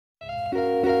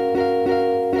everyone,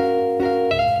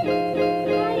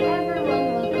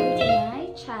 welcome to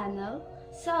my channel.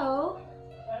 So,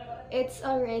 it's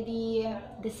already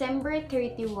December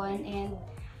 31 and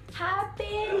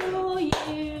Happy New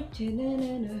Year!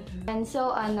 And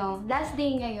so, last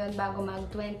day ngayon bago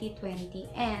mag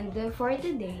 2020. And for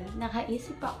today,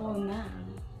 nakaisip ako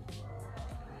ng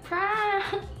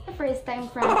prank! First time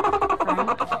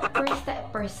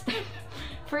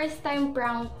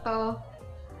prank to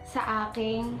sa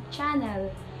aking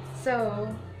channel. So,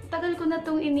 tagal ko na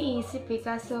tong iniisip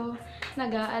kaso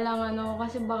nag-aalangan ako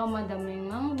kasi baka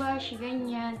madaming mga bash,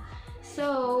 ganyan.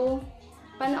 So,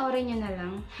 panoorin nyo na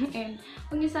lang. And,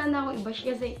 huwag nyo sana ako i-bash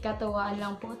kasi katawaan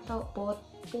lang po ito at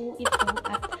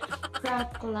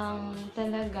prank lang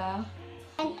talaga.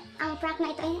 And ang prank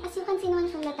na ito ay, as you can see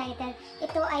naman from the title,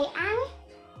 ito ay ang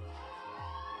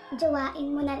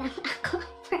jowain mo na lang ako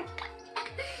prank.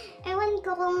 Ewan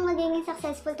ko kung magiging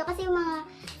successful to kasi yung mga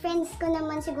friends ko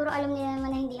naman siguro alam nila naman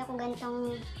na hindi ako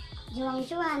gantong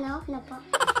juwang-juwa, no? Na po.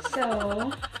 So,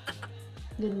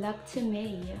 good luck to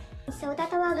me. So,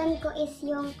 tatawagan ko is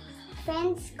yung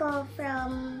friends ko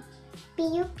from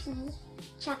PUP,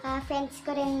 tsaka friends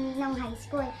ko rin nung high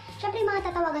school. Siyempre,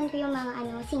 mga tatawagan ko yung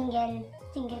mga single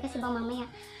kasi bang mamaya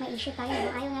may issue tayo,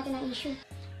 ayaw natin ng issue.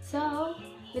 So,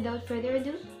 without further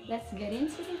ado, let's get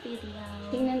into the video.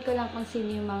 Tingnan ko lang kung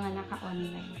sino yung mga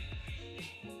naka-online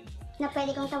Na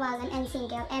pwede kong tawagan and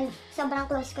single and sobrang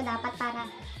close ko dapat para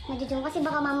majujung kasi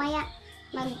baka mamaya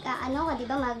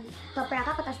diba, magpa-prank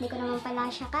ako tapos di ko naman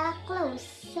pala siya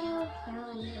ka-close. So,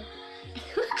 yun.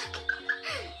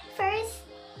 First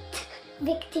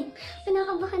victim.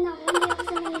 Pinakabahan ako. Hindi ako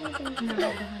sanay nito.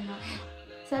 Pinakabahan ako.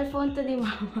 Cellphone to ni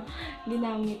mama.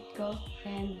 Ginamit ko.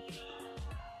 And,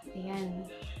 ayan.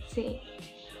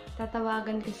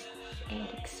 Tatawagan ko si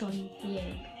Erickson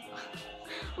Diego.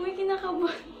 Uy,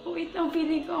 kinakabahan. Wait lang,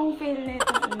 feeling ko ang fail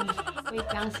nito. Wait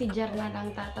lang, si Jar na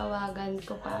lang tatawagan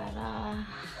ko para,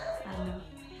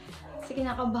 Kasi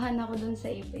kinakabahan ako dun sa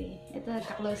iba eh. Ito,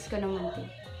 nagka-close ko naman din.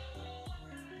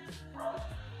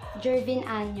 Jervin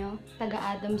Anyo, taga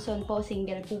Adamson po,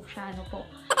 single po siya, po.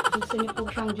 Gusto niyo po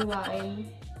siyang jowain.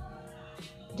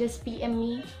 Just PM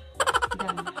me.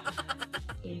 Done.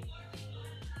 Okay.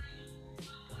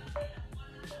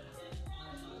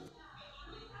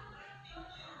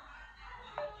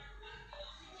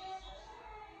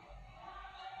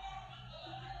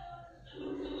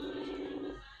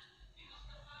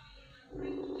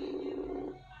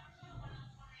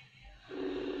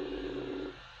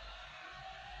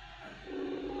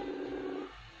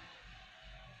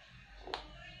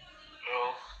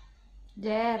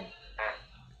 Jer.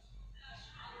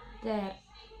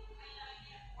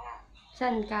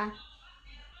 Saan ka?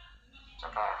 Sa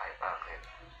bahay, bakit?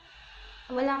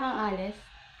 Wala kang alis?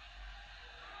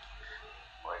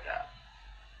 Wala.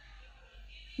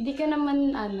 Hindi ka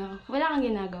naman, wala kang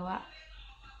ginagawa?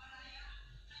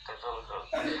 Tutulog.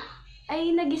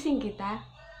 Ay, nagising kita?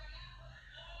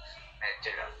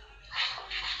 Medyo lang.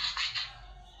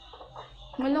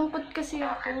 Malungkot kasi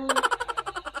ako.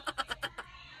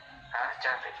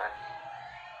 Chappy fan.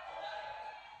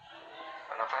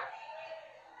 Ano fan?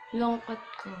 Lungkot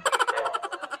ko.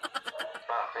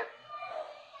 Bakit?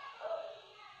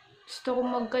 Gusto ko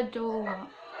magka-jowa.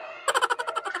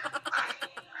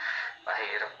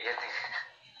 Mahirap yan eh.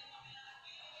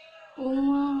 Oo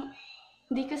nga.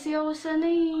 Hindi kasi ako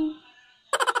sanay.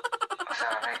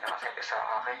 Masanay ka kasi sa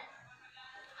akin.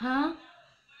 Ha?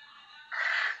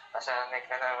 Masanay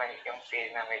ka na yung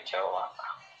feel na may jowa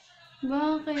ka.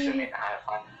 Bakit? Gusto nila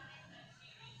harapan.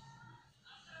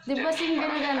 Di ba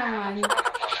single ka naman?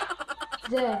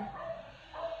 Jer.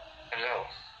 Hello?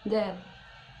 Jer.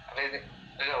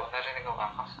 Hello? Narinig mo ba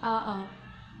ako? Oo.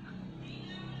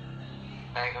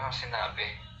 Narinig mo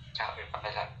sinabi. Sabi pa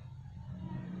lang.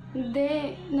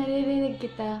 Hindi. Naririnig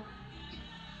kita.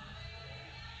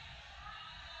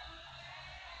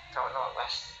 Saan mo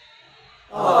lumabas?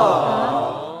 Ha?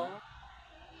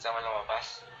 Saan mo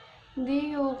lumabas?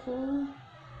 Hindi ako.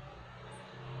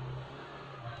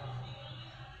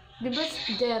 Di ba,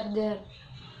 Jer?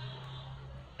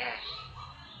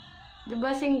 Di ba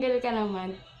single ka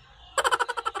naman?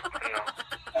 Ano?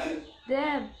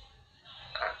 Jer.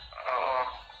 Oo.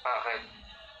 Bakit?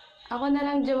 Ako na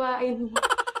lang jowain mo.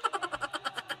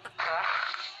 Ha?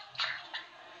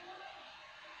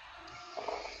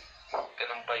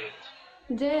 Ganun ba yun?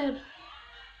 Jer.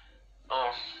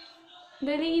 Oo.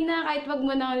 Dali na, kahit wag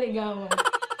mo nang ligawan.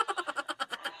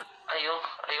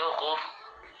 Ayoko.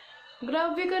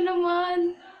 Grabe ka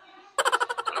naman.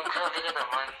 Anong grabe ka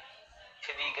naman?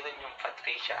 Hindi ganun yung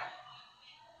Patricia.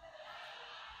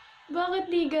 Bakit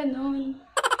di ganon?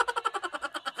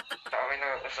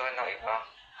 nagugustuhan ng iba.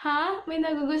 Ha? May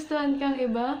nagugustuhan kang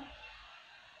iba?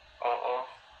 Oo.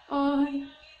 Oy.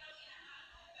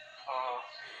 Oo.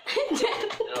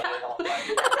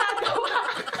 Natatawa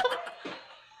ako.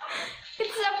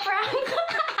 It's a prank.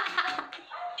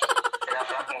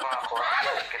 Pinaprank mo ba ako?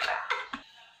 Pinaprank kita.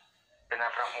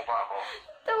 Pinaprank mo ba ako?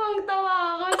 Tawang-tawa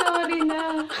ako. Sorry na.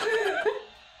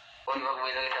 Huwag mo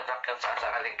ilagay sa prank yan,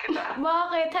 sasakaling kita.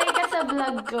 Bakit? Hi ka sa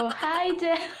vlog ko. Hi,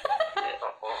 Jen.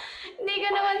 Oo. Hindi ka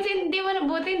naman, hindi mo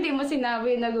nabuti, hindi mo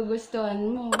sinabi yung nagugustuhan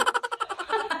mo.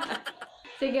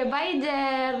 Sige, bye,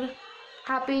 Jer.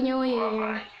 Happy New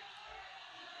Year.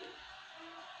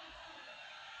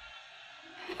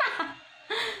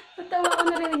 Natawa ko,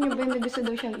 narinig niyo ba yung may gusto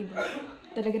daw siyang iba?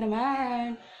 Talaga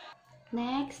naman.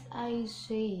 Next, I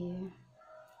say.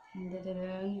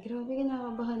 Grabe,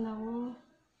 kinakabahan ako.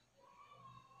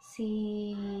 Si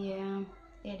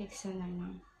Erickson na.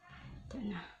 Ito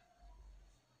na.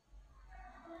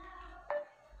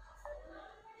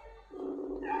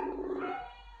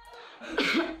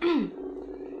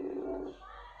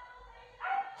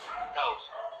 Oh.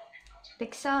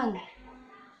 Erickson,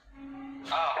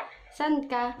 Ah. saan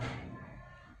ka?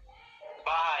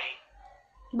 Bahay.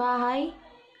 Bahay?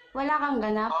 Wala kang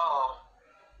ganap? Oo.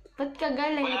 Ba't ka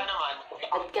galit? Wala naman.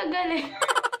 Ba't ka galit?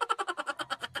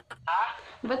 Ha?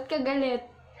 Ba't ka galit?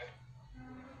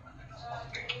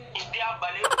 Hindi ako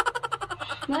baliw.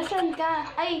 Nasaan ka?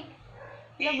 Ay,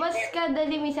 labas ka,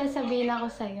 dali may sasabihin ako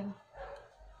sa'yo.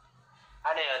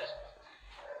 Ano yun?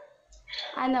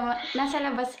 Ano, nasa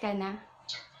labas ka na?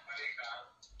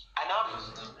 Ano?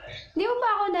 Di mo ba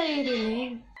ako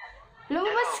naririnig?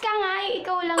 Lumabas ka nga,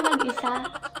 ikaw lang mag-isa.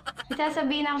 May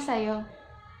sasabihin ako sa'yo.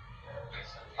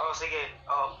 Oh, sige.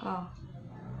 Oh. Oh.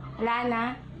 Wala na?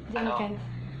 Diyan Ano? ka na.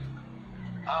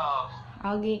 Oo.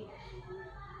 Okay.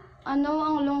 Ano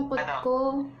ang lungkot Ano? ko?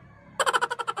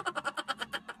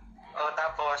 Oh,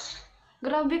 tapos?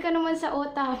 Grabe ka naman sa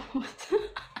utak mo.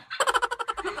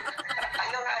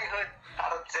 Ano nga yun?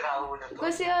 Tarot si Raul na to.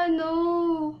 Kasi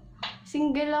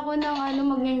single ako ng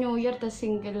mag-New Year, tas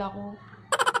single ako.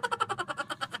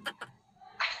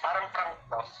 Parang prank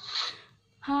to.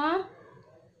 Ha?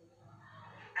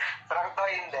 Prank to,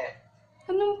 hindi.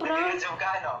 Anong prank? Nag-YouTube ka,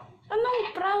 ano? Anong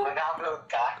prank? Mag-upload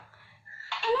ka?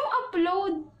 Anong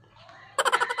upload?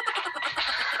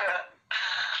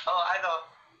 Oh, ano?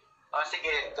 Oh,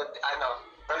 sige.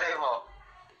 Tuloy mo.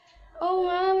 Oo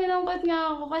nga, minangkot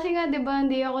nga ako. Kasi nga, di ba,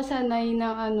 hindi ako sanay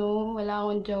ng wala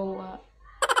akong jowa.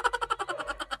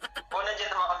 Kung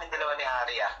nandiyan naman kami dalawa ni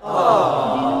Ari, ah.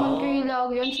 Hindi naman kayo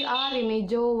lagi yun. Si Ari may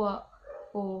jowa.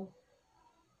 Oh.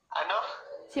 Ano?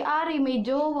 Si Ari may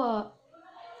jowa.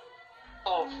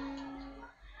 Oh.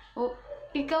 Oh,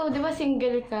 ikaw, di ba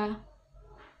single ka?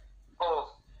 Oh.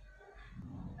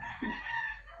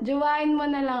 Jowain mo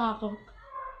na lang ako.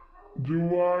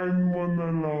 Jowain mo na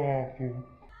lang ako.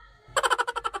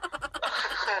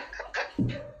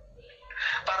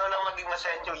 Para lang maging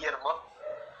masaya yung New Year mo?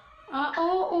 Ah,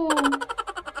 oo.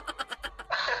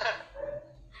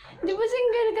 Di ba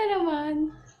single ka naman?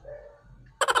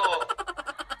 Oh.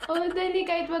 Oh, dali,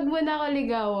 kahit wag mo na ako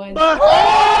ligawan.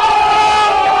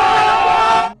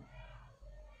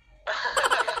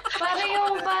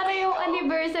 Para yung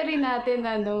anniversary natin,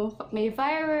 may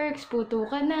fireworks, puto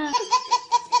ka na.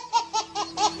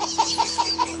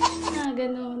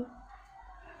 Ganun.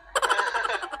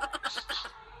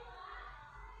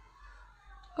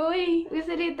 Hoy,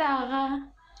 magsalita ka.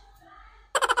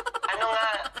 Ano nga?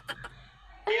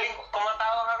 Feeling ko,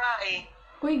 kumatawa ka nga eh.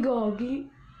 Hoy, gogi.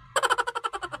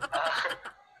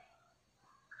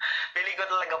 Feeling ko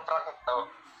talaga prank to.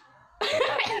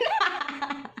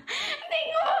 Hindi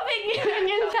ko mapigilan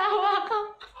yung tawa ko.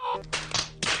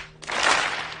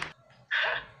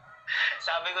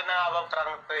 Sabi ko na nga ba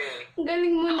prank to eh.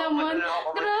 Galing mo naman.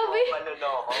 Grabe.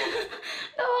 Maluloko.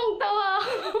 Tawang-tawa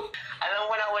ako. Alam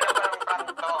mo na una parang prank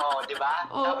to, oh, di ba?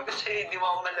 Oh. Sabi ko sa'yo, hindi mo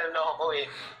ako maluloko eh.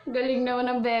 Galing naman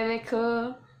ang bebe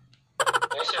ko.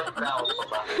 Eh, syempre ako pa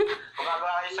ba?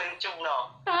 Magagawa kayo sa YouTube, no?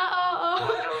 Oo.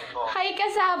 Upload mo. Hi ka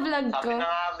sa vlog ko. Sabi na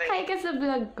nga, babe. Hi ka sa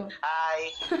vlog ko. Hi!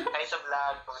 Hi sa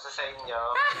vlog. Kumusta sa inyo?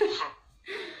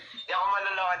 Hindi ako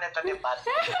maluloko na ito, di ba?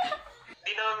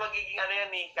 Hindi naman magiging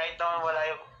yan eh.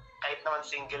 Kahit naman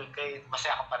single ka eh.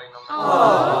 Masaya ka pa rin naman.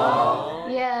 Aww.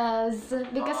 Yes.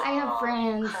 Because I have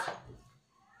friends.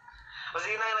 O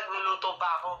sige na, nagluluto pa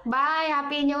ako. Bye.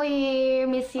 Happy New Year.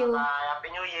 Miss you. Bye! Happy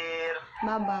New Year!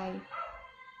 Bye-bye.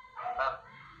 Ah,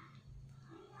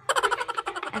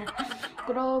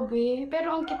 Grabe. Pero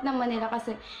ang cute naman nila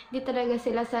kasi di talaga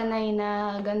sila sanay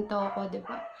na ganito ako, di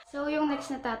ba? So, yung next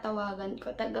na tatawagan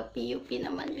ko, taga PUP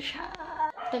naman siya.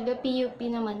 taga PUP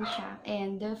naman siya.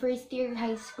 And first year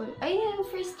high school, ay,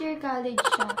 first year college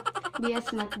siya.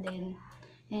 BS Math din.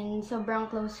 And sobrang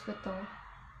close ko to.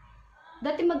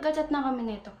 Dati magka-chat na kami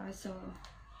nito kaso,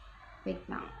 wait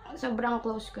lang. Sobrang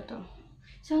close ko to.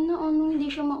 Sana hindi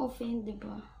siya ma-offend,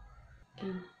 diba?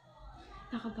 And,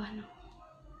 nakabahan ako.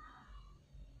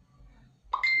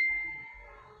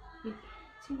 Wait,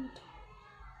 sino to?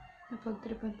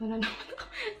 Napagtripan mo na naman ako.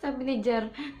 Sabi ni Jer,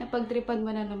 napagtripan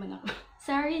mo na naman ako.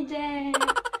 Sorry, Jer!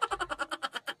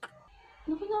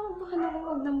 Naku, nakabahan ako.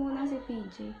 Huwag na muna si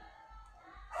PJ.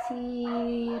 Si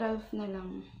Ralph na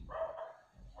lang.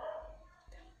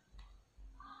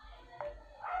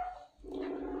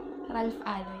 Ralph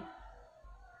Aloy.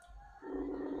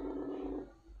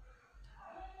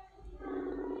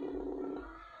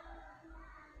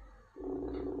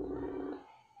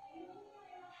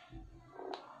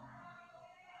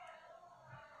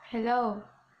 Hello.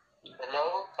 Hello?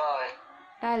 Hi.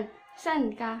 Ralph,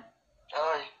 saan ka?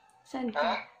 Hi. Saan ka?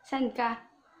 Ha? Saan ka?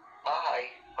 Bahay.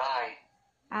 Bahay.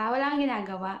 Wala kang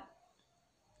ginagawa.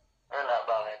 Wala,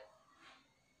 bakit?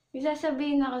 May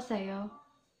sasabihin ako sa'yo.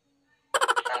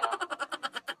 Ano?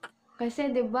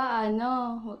 Kasi 'di ba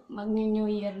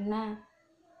mag-New Year na.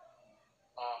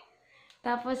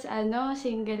 Tapos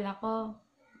single ako.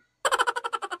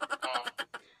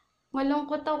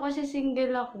 Malungkot ako kasi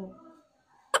single ako.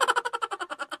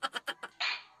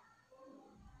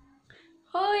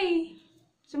 Hoy!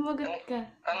 Sumagot ka.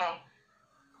 Ano?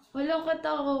 Malungkot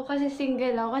ako kasi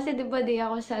single ako. Kasi 'di ba di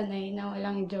ako sanay na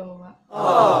walang jowa.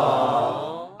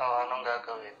 Oo, anong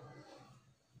gagawin?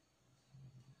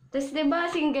 Tapos 'di ba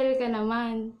single ka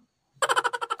naman?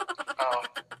 Oo.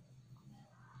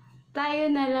 Tayo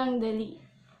na lang dali.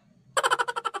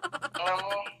 Ano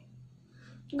mo?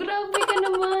 Grabe ka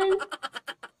naman.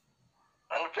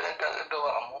 Ano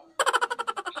pinagkagagawa mo?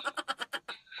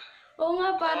 Oo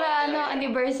nga, para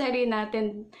anniversary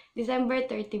natin, December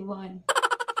 31.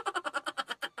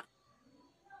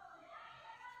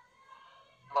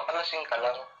 Baka lasing ka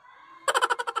lang.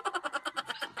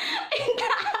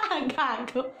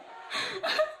 Gago.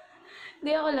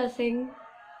 Di ako lasing.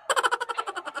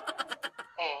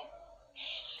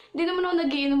 Di naman ako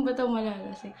nagiinom ba ito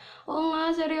malalasing? Oo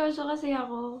nga, seryoso kasi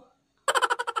ako.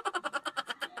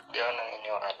 Di ako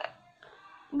naniniwala.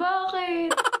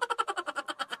 Bakit?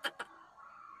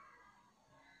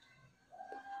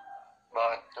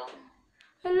 Bakit to?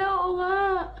 Hala, oo nga.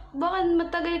 Bakit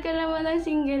matagal ka naman ng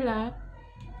single, ha?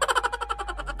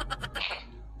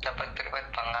 Napag-tripad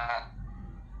pa nga.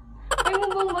 Ay mo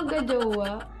bang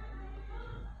magka-jowa?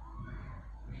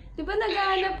 Di ba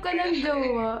naghahanap ka ng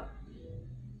jowa?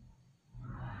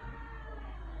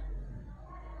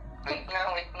 Wait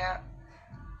nga.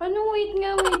 Anong wait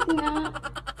nga?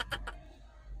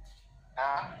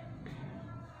 Ha?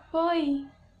 Hoy.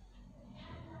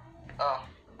 Oh.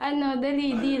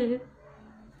 Dali, deal.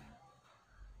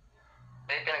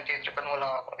 Pinagtitripan mo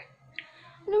lang ako eh.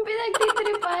 Anong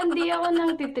pinagtitripan? Di ako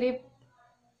nang titrip.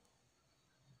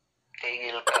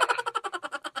 Tigil ka.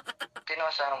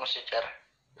 Tinasama mo si Cher.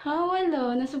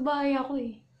 Wala. Nasa bahay ako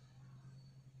eh.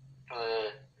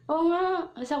 Oo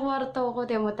nga. Sa kwarto ko,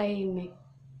 tiyan mo tahimik.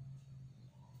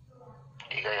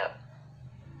 Di kaya.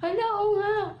 Hala, oo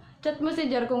nga. Chat mo si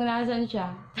Jar kung nasan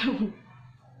siya.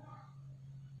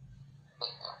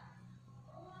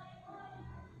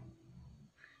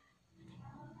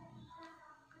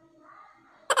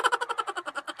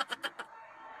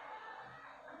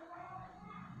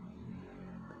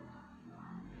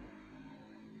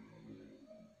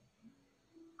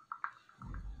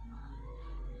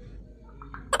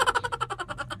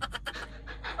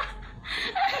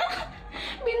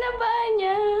 Binaba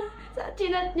niya.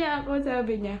 Chinat niya ako,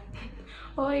 sabi niya.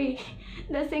 Hoy,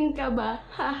 lasing ka ba?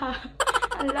 Haha.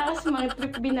 Ang lakas mga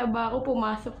trip, binaba ko,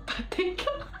 pumasok patay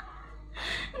ka.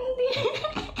 Hindi.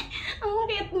 Ang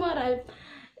cute mo, Ralph.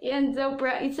 Yan,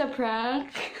 it's a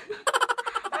prank.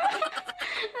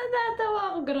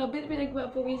 Natatawa ako. Grabe,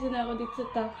 pinagpapawisan ako dito sa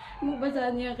tao.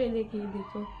 Mabasaan niya ang kilikili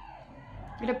ko.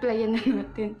 Replyan na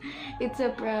natin. It's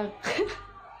a prank.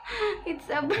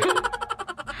 It's a prank.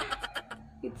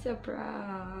 It's a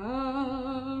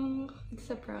prank. It's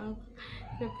a prank.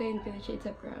 Replyan ko na siya. It's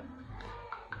a prank.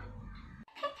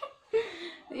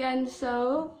 Yan,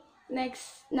 so,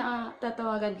 next na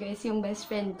tatawagan ko is yung best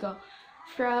friend ko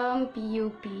from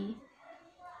PUP.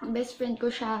 Best friend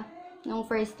ko siya nung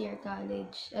first year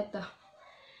college. Eto.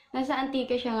 Nasa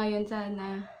Antique siya ngayon,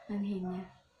 sana anhin niya.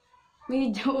 May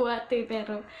jowa to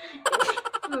pero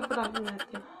maprank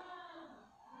natin.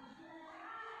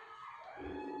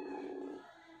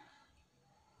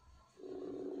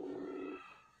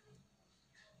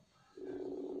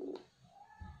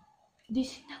 Di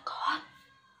sinagot.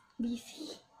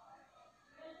 Busy.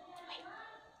 Wait.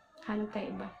 Hanap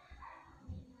tayo iba.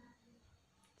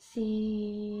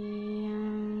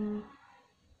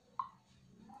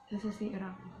 Nasa CR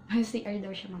ako. CR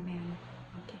daw siya mamaya.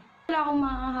 Okay. Wala akong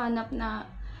makahanap na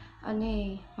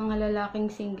mga lalaking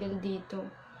single dito.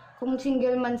 Kung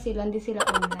single man sila, hindi sila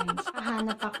online.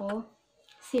 Hahanap ako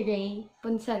si Ray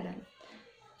Punsalan.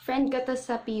 Friend ko to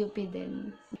sa PUP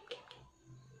din. Okay.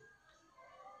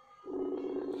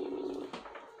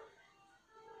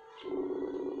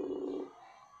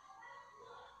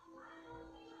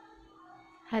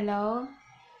 Hello?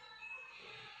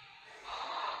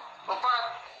 Papa!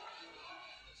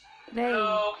 Ray.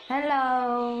 Hello.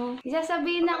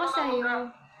 Isasabihin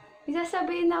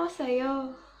ako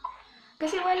sa'yo.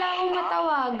 Kasi wala akong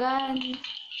matawagan.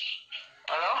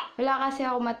 Ano? Wala kasi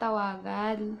ako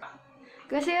matawagan.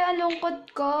 Kasi ang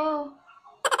lungkot ko.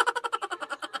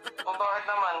 O bakit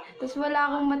naman? Tapos wala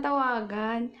akong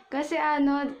matawagan. Kasi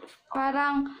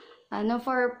parang,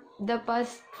 for the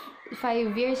past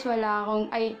 5 years, wala akong,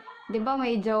 di ba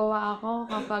may jowa ako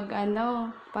kapag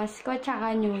Pasko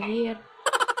tsaka New Year.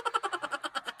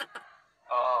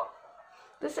 Oo.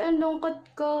 Tapos ang lungkot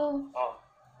ko. Oh.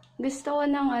 Gusto ko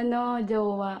ng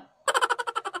jowa.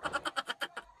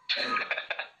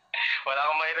 Wala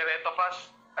akong maire-reto, Pas.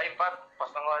 Ay, Pat.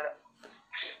 Pas na wala.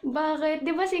 Bakit?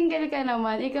 Di ba single ka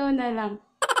naman? Ikaw na lang.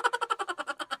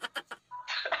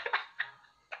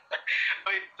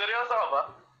 Uy, seryoso ka ba?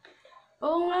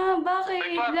 Oo nga, bakit?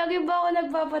 Ay, Pat. Lagi ba ako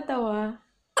nagpapatawa?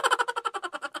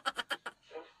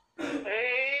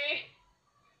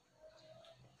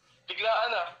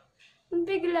 Biglaan ah.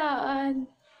 Biglaan.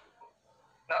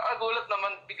 Nakagulat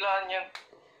naman, biglaan yan.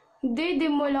 Hindi, di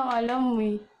mo lang alam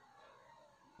eh.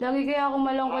 Lagi kaya ako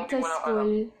malungkot sa Hindi mo lang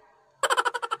school.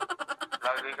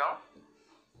 Lagi kang?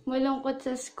 Malungkot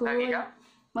sa school. Lagi ka?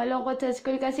 Malungkot sa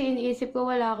school kasi iniisip ko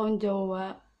wala akong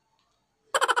jowa.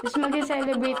 Tapos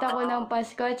mag-celebrate ako ng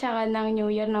Pasko at saka ng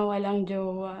New Year na walang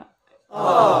jowa.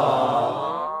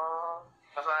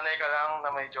 Nasanay ka lang na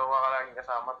may jowa ka laging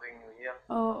kasama tuwing New Year.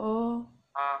 Oo.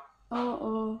 Ha?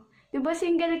 Oo. Di ba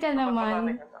single ka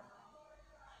naman?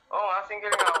 Oo nga,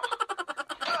 single nga ako.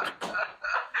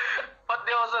 Ba't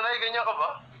di ako sanay? Ganyan ka ba?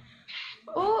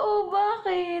 Oo,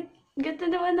 bakit? Gato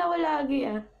naman ako lagi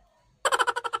ah.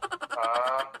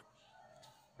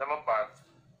 Naman pa,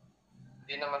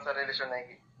 di naman sa relasyon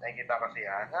nakikita kasi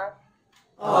yan, ha?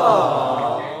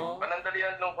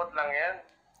 Panandalian lungkot lang yan.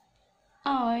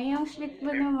 Ay, ang sweet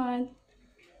mo naman.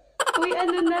 Uy,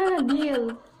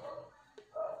 deal?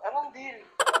 Anong deal?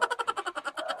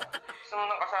 Gusto mo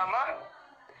nang kasama?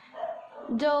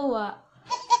 Jowa.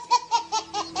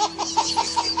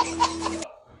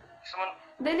 Gusto mo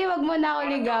Dali, wag mo na ako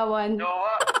ligawan.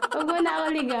 jowa? Wag mo na ako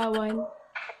ligawan.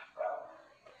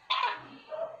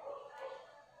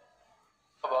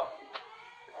 Ka ba?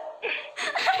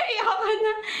 Ayoko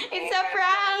na. It's a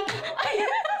prank. Ay,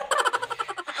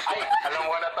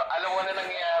 alam mo na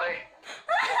nangyayari.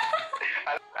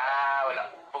 Wala.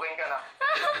 Booking ka na.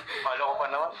 Follow ko pa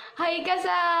naman. Hi ka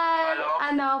sa,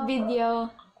 Hello? video.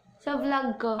 Sa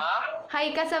vlog ko. Ha?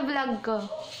 Hi ka sa vlog ko.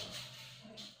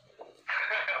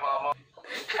 Mama.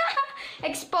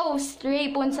 Exposed.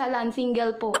 Ray Punsalan,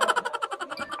 single po.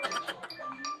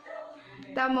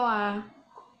 Tamo ah.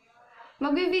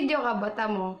 Magbi-video ka ba,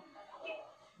 tamo?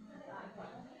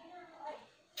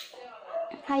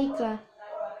 Hi ka.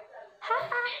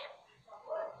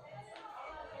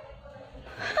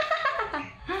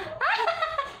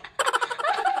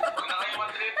 Huwag na kayo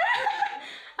mag-trip.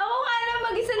 Ako nga lang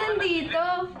mag-isa nandito.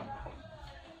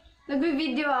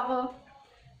 Nagbi-video ako.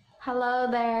 Hello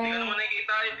Hindi there. ka naman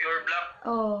nakikita yung pure black.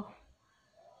 Oh.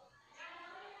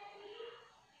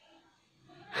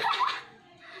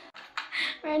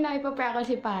 Meron na ipaprank ko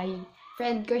si Pai.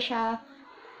 Friend ko siya.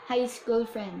 High school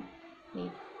friend.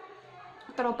 Wait.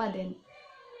 Tropa din.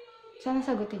 Sana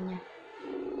sagutin niya.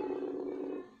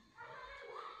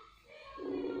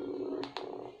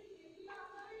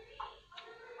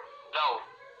 Hello.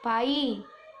 Pai.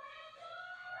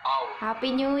 Ow. Happy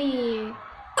New Year.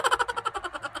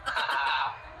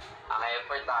 Ang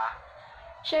effort ah.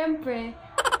 Siyempre.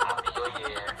 Happy New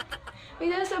Year. May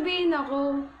sasabihin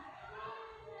ako.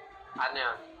 Ano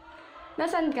yun?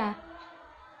 Nasaan ka?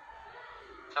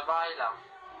 Sa bahay lang.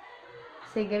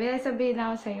 Sige, may sasabihin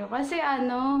ako sa'yo. Kasi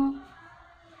ano,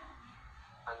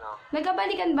 Ano?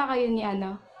 nagkabalikan ba kayo ni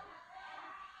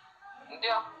Hindi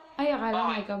ah. Ay, akala ko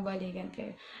Bakit? nagkabalikan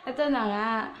kayo. Ito na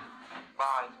nga.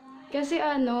 Bakit? Kasi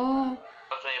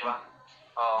Ba't sa iba?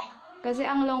 Oo. kasi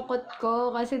ang lungkot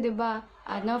ko. Kasi 'di ba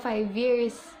 5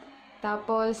 years.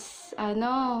 Tapos,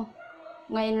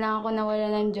 Ngayon lang ako nawala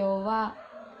ng jowa.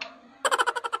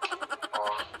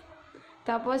 Oh.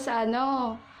 Tapos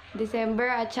ano, December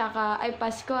at saka, ay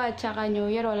Pasko at saka New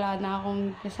Year, wala na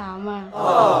akong kasama.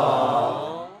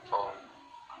 Oh.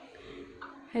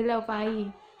 Hello, Pai.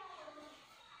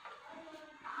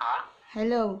 Ha?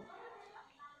 Hello.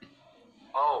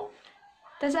 Oh.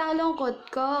 Tas ang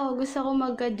lungkot ko, gusto ko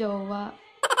magka-jowa.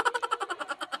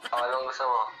 Anong gusto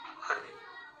mo?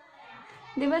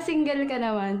 Di ba single ka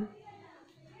naman?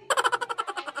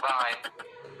 Bakit?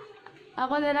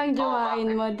 Ako na lang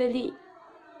jowain mo, dali.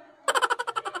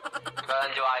 Ikaw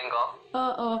ang jowain ko?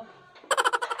 Oo.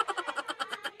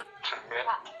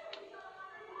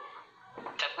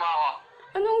 Chat mo ako.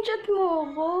 Anong chat mo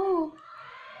ako?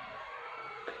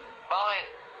 Bakit?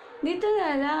 Dito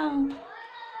na lang.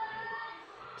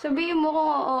 Sabihin mo kung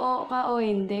oo ka o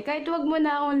hindi. Kahit wag mo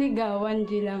na akong ligawan,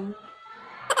 G lang.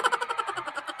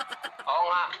 Oo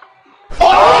nga.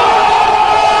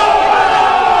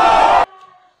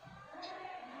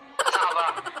 Saan ka ba?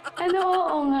 Ano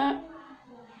oo nga?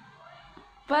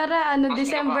 Para ano, Sige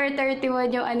December 31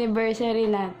 yung anniversary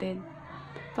natin.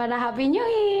 Para Happy New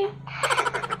Year!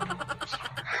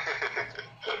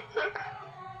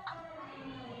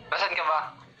 Nasaan ka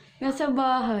ba? Nasa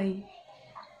bahay.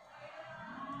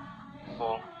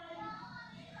 Oo.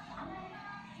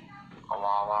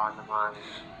 Kawawa naman.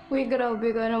 Uy,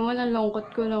 grabe ka naman. Ang lungkot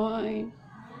ko na nga eh.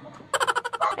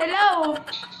 Hello!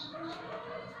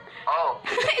 Oh.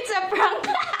 It's a prank!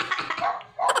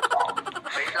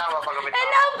 Wait lang, mapagamit ako.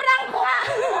 Hello, prank nga!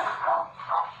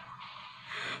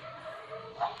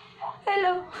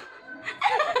 Hello!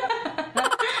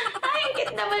 Ay, ang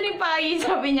cute naman ni Pai.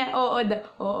 Sabi niya, oo daw.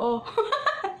 Oo.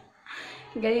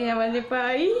 Galing naman ni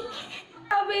Pai.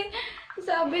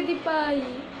 Sabi ni Pai.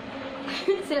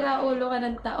 Sira ulo ka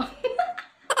ng tao.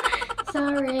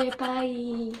 Sorry, Pai.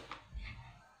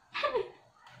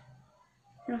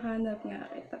 Nahanap nga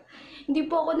kita. Hindi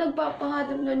po ako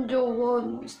nagpapahanap ng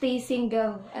jowa. Stay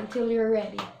single until you're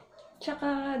ready.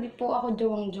 Tsaka, di po ako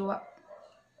jowang-jowa.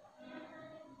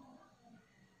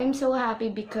 I'm so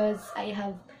happy because I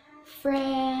have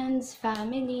friends,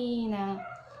 family na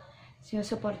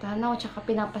sinusuportahan ako, tsaka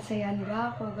pinapasaya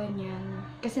nila ako, ganyan.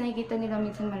 Kasi nakikita nila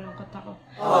minsan malungkot ako.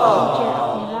 Cheer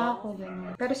up nila ako,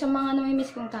 ganyan. Pero sa mga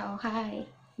namimiss kong tao, hi,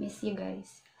 miss you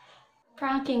guys.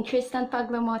 Pranking Tristan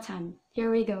Paglamotan. Here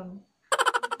we go.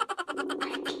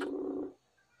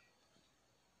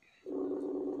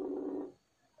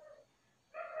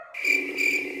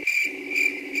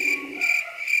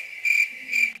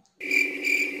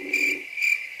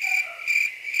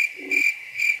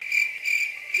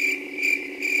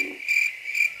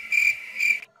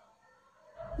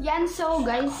 Yan, so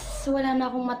guys, wala na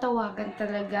akong matawagan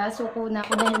talaga. Suko na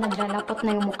ako dahil naglalapot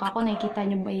na yung mukha ko. Nakikita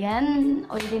nyo ba yan?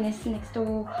 Oiliness next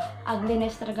to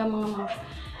ugliness talaga mga.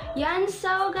 Yan,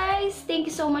 so guys, thank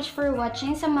you so much for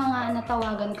watching. Sa mga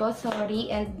natawagan ko,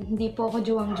 sorry. And hindi po ako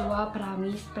juwang-juwa,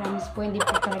 promise. Promise po, hindi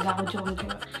po talaga ako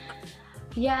juwang-juwa.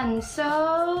 Yan,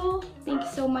 so thank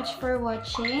you so much for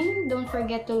watching. Don't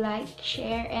forget to like,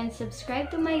 share, and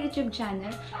subscribe to my YouTube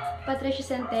channel, Patricia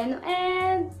Centeno.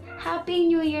 And Happy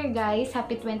New Year, guys!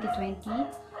 Happy 2020.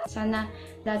 Sana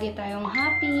lagi tayong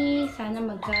happy. Sana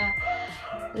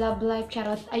magka-love life.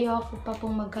 Charot. Ayoko pa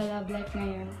pong magka-love life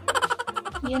ngayon.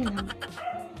 Yan lang.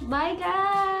 Bye,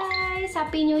 guys!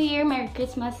 Happy New Year! Merry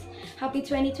Christmas! Happy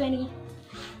 2020!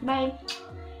 Bye!